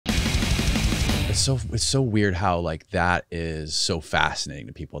It's so weird how like that is so fascinating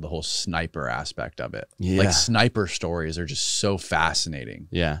to people, the whole sniper aspect of it. Yeah. Like sniper stories are just so fascinating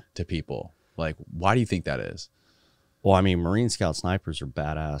to people. Like, why do you think that is? Well, I mean, Marine Scout snipers are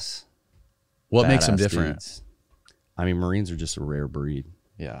badass. What makes them different? Dudes. I mean, Marines are just a rare breed.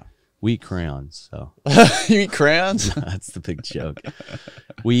 Yeah. We eat crayons, so. You eat crayons? That's the big joke.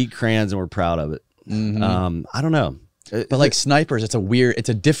 We eat crayons and we're proud of it. Mm-hmm. I don't know. But like snipers, it's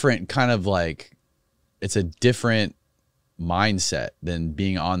a different kind of like, it's a different mindset than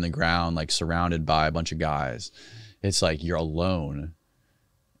being on the ground, like surrounded by a bunch of guys. It's like you're alone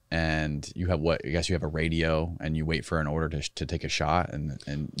and you have I guess you have a radio and you wait for an order to take a shot,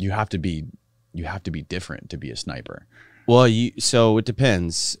 and you have to be different to be a sniper. Well, so it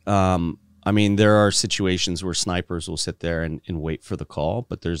depends. I mean, there are situations where snipers will sit there and wait for the call,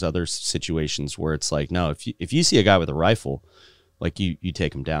 but there's other situations where it's like, no, if you see a guy with a rifle, like you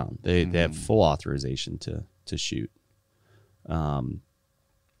take him down. They have full authorization to shoot.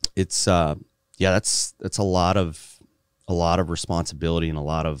 It's that's a lot of responsibility and a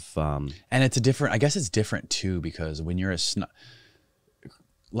lot of and it's a different. I guess it's different too, because when you're a tell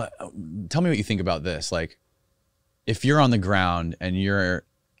me what you think about this. Like, if you're on the ground and you're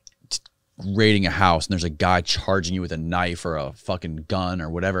raiding a house and there's a guy charging you with a knife or a fucking gun or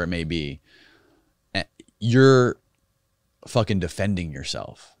whatever it may be, you're fucking defending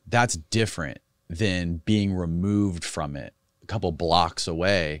yourself. That's different than being removed from it a couple blocks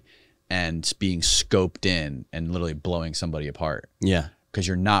away and being scoped in and literally blowing somebody apart. Yeah. Because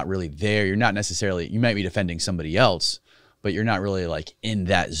you're not really there. You're not necessarily, you might be defending somebody else, but you're not really like in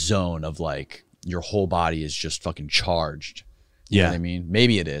that zone of like your whole body is just fucking charged. You know what I mean?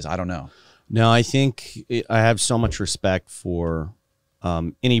 Maybe it is. I don't know. No, I think I have so much respect for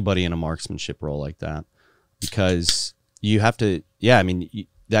anybody in a marksmanship role like that, because you have to, I mean,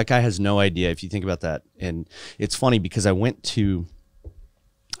 that guy has no idea if you think about that. And it's funny because I have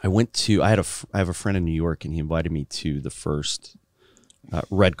a friend in New York, and he invited me to the first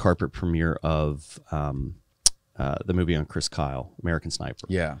red carpet premiere of the movie on Chris Kyle, American Sniper.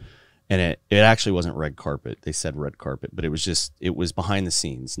 Yeah. And it actually wasn't red carpet. They said red carpet, but it was behind the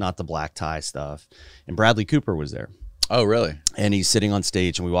scenes, not the black tie stuff. And Bradley Cooper was there. Oh, really? And he's sitting on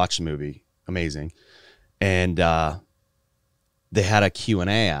stage, and we watched the movie. Amazing. And they had a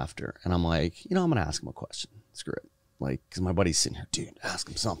Q&A after. And I'm like, I'm going to ask him a question. Screw it. Like, because my buddy's sitting here, dude, ask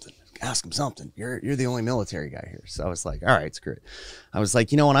him something. Ask him something. You're the only military guy here. So I was like, all right, screw it. I was like,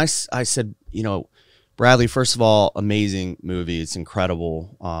 when I said, Bradley, first of all, amazing movie. It's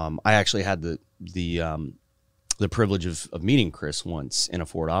incredible. I actually had the privilege of meeting Chris once in a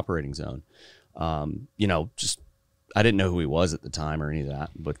forward operating zone. Just I didn't know who he was at the time or any of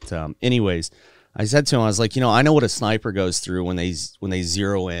that. But anyways, I said to him, I was like, I know what a sniper goes through when they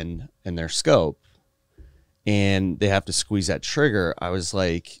zero in their scope and they have to squeeze that trigger. I was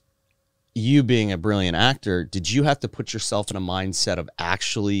like, you being a brilliant actor, did you have to put yourself in a mindset of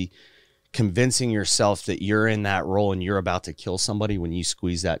actually convincing yourself that you're in that role and you're about to kill somebody when you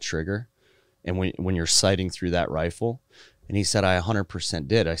squeeze that trigger and when you're sighting through that rifle? And he said, I 100%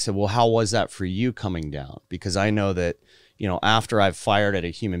 did. I said, well, how was that for you coming down? Because I know that, after I've fired at a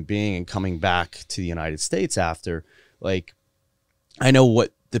human being and coming back to the United States after, like, I know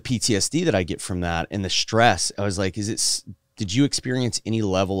what the PTSD that I get from that and the stress. I was like, did you experience any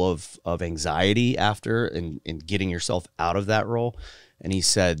level of anxiety after and getting yourself out of that role? And he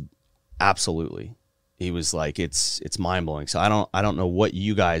said, absolutely. He was like, it's mind-blowing. So I don't know what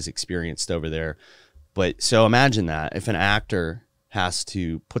you guys experienced over there, but so imagine that if an actor has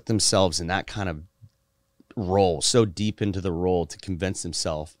to put themselves in that kind of role, so deep into the role, to convince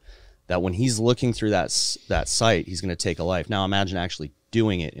himself that when he's looking through that sight, he's going to take a life. Now imagine actually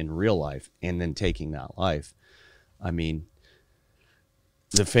doing it in real life and then taking that life. I mean,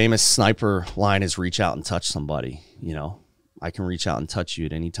 the famous sniper line is reach out and touch somebody. I can reach out and touch you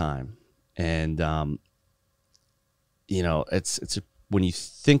at any time. And, it's when you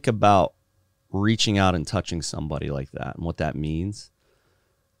think about reaching out and touching somebody like that and what that means,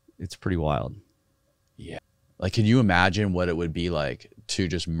 it's pretty wild. Yeah. Like, can you imagine what it would be like to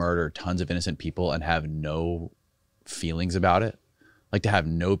just murder tons of innocent people and have no feelings about it? Like, to have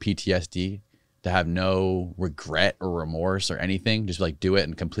no PTSD, to have no regret or remorse or anything, just like do it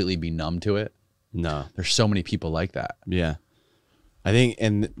and completely be numb to it? No. There's so many people like that. Yeah. I think,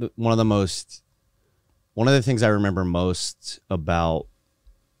 and one of the things I remember most about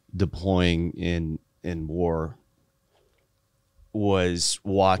deploying in war was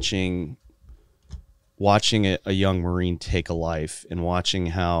watching a young Marine take a life and watching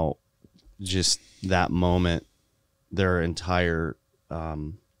how just that moment, their entire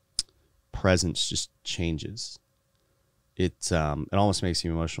presence just changes. It almost makes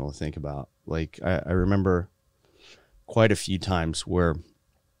me emotional to think about. Like I remember quite a few times where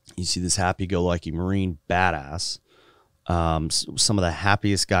you see this happy-go-lucky Marine badass, some of the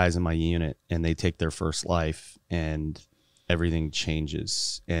happiest guys in my unit, and they take their first life and everything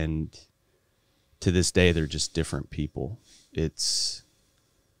changes. And to this day, they're just different people.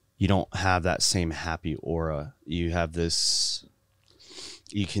 You don't have that same happy aura. You have this,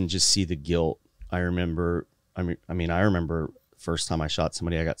 you can just see the guilt. I remember first time I shot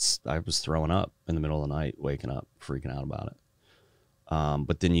somebody, I was throwing up in the middle of the night, waking up, freaking out about it.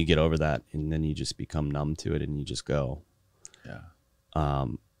 But then you get over that, and then you just become numb to it, and you just go. Yeah.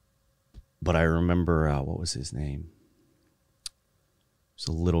 But I remember, what was his name? It was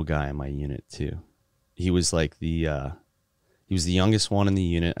a little guy in my unit too. He was like he was the youngest one in the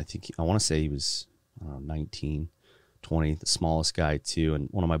unit. I want to say he was 19, 20, the smallest guy too. And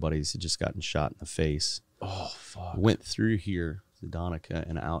one of my buddies had just gotten shot in the face. Oh, fuck. Went through here, the Donica,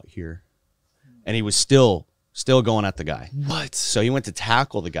 and out here. And he was still going at the guy. What? So he went to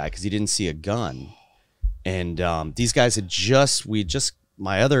tackle the guy because he didn't see a gun. And these guys had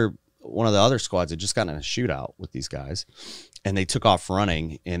one of the other squads had just gotten in a shootout with these guys. And they took off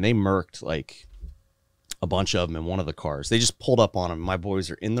running, and they murked like a bunch of them in one of the cars. They just pulled up on them. My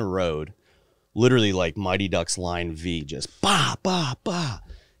boys are in the road, literally like Mighty Ducks line V, just bah, bah, bah,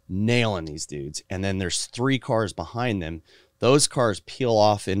 nailing these dudes. And then there's 3 cars behind them. Those cars peel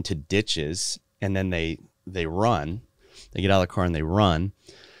off into ditches, and then they run. They get out of the car and they run.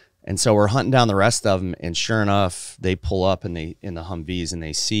 And so we're hunting down the rest of them, and sure enough, they pull up in the Humvees, and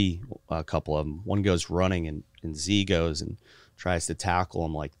they see a couple of them. One goes running, and Z goes and tries to tackle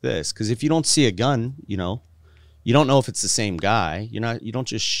him like this. Because if you don't see a gun, you don't know if it's the same guy. You don't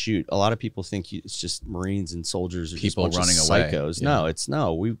just shoot. A lot of people think it's just Marines and soldiers or people just running away. Psychos. Yeah.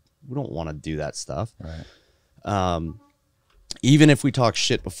 No, we don't want to do that stuff. Right. Even if we talk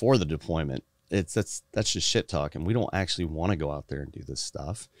shit before the deployment, that's just shit talking. We don't actually want to go out there and do this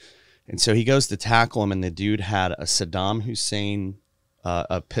stuff. And so he goes to tackle him, and the dude had a Saddam Hussein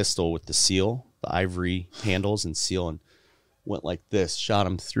a pistol with the seal, the ivory handles and seal, and went like this, shot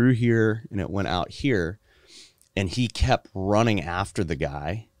him through here, and it went out here. And he kept running after the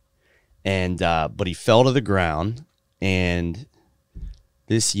guy, and but he fell to the ground, and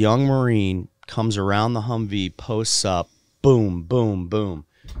this young Marine comes around the Humvee, posts up, boom, boom, boom.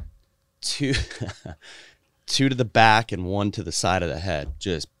 2 to the back and 1 to the side of the head.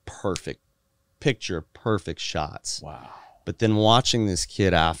 Just perfect, picture perfect shots. Wow. But then watching this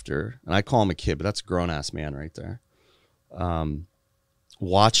kid after, and I call him a kid, but that's a grown-ass man right there.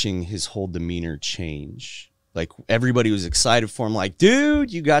 Watching his whole demeanor change. Like, everybody was excited for him. Like,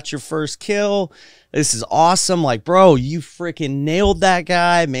 dude, you got your first kill. This is awesome. Like, bro, you freaking nailed that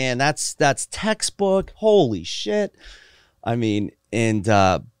guy, man. That's textbook. Holy shit. I mean, and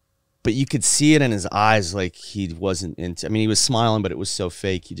but you could see it in his eyes, like he wasn't into. I mean, he was smiling, but it was so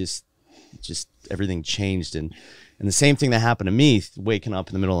fake. He just everything changed. And the same thing that happened to me, waking up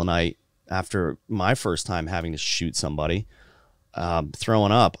in the middle of the night after my first time having to shoot somebody,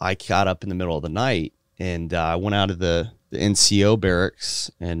 throwing up. I got up in the middle of the night, and I went out of the NCO barracks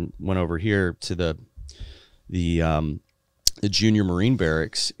and went over here to the junior Marine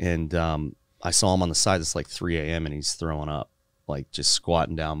barracks, and I saw him on the side. It's like 3 a.m. and he's throwing up, like just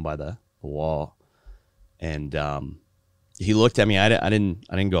squatting down by the wall. And he looked at me. I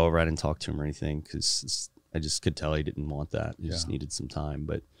didn't go over. I didn't talk to him or anything, because I just could tell he didn't want that. He just needed some time.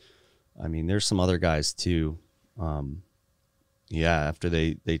 But I mean, there's some other guys too. After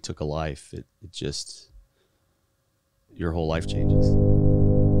they took a life, it just, your whole life changes.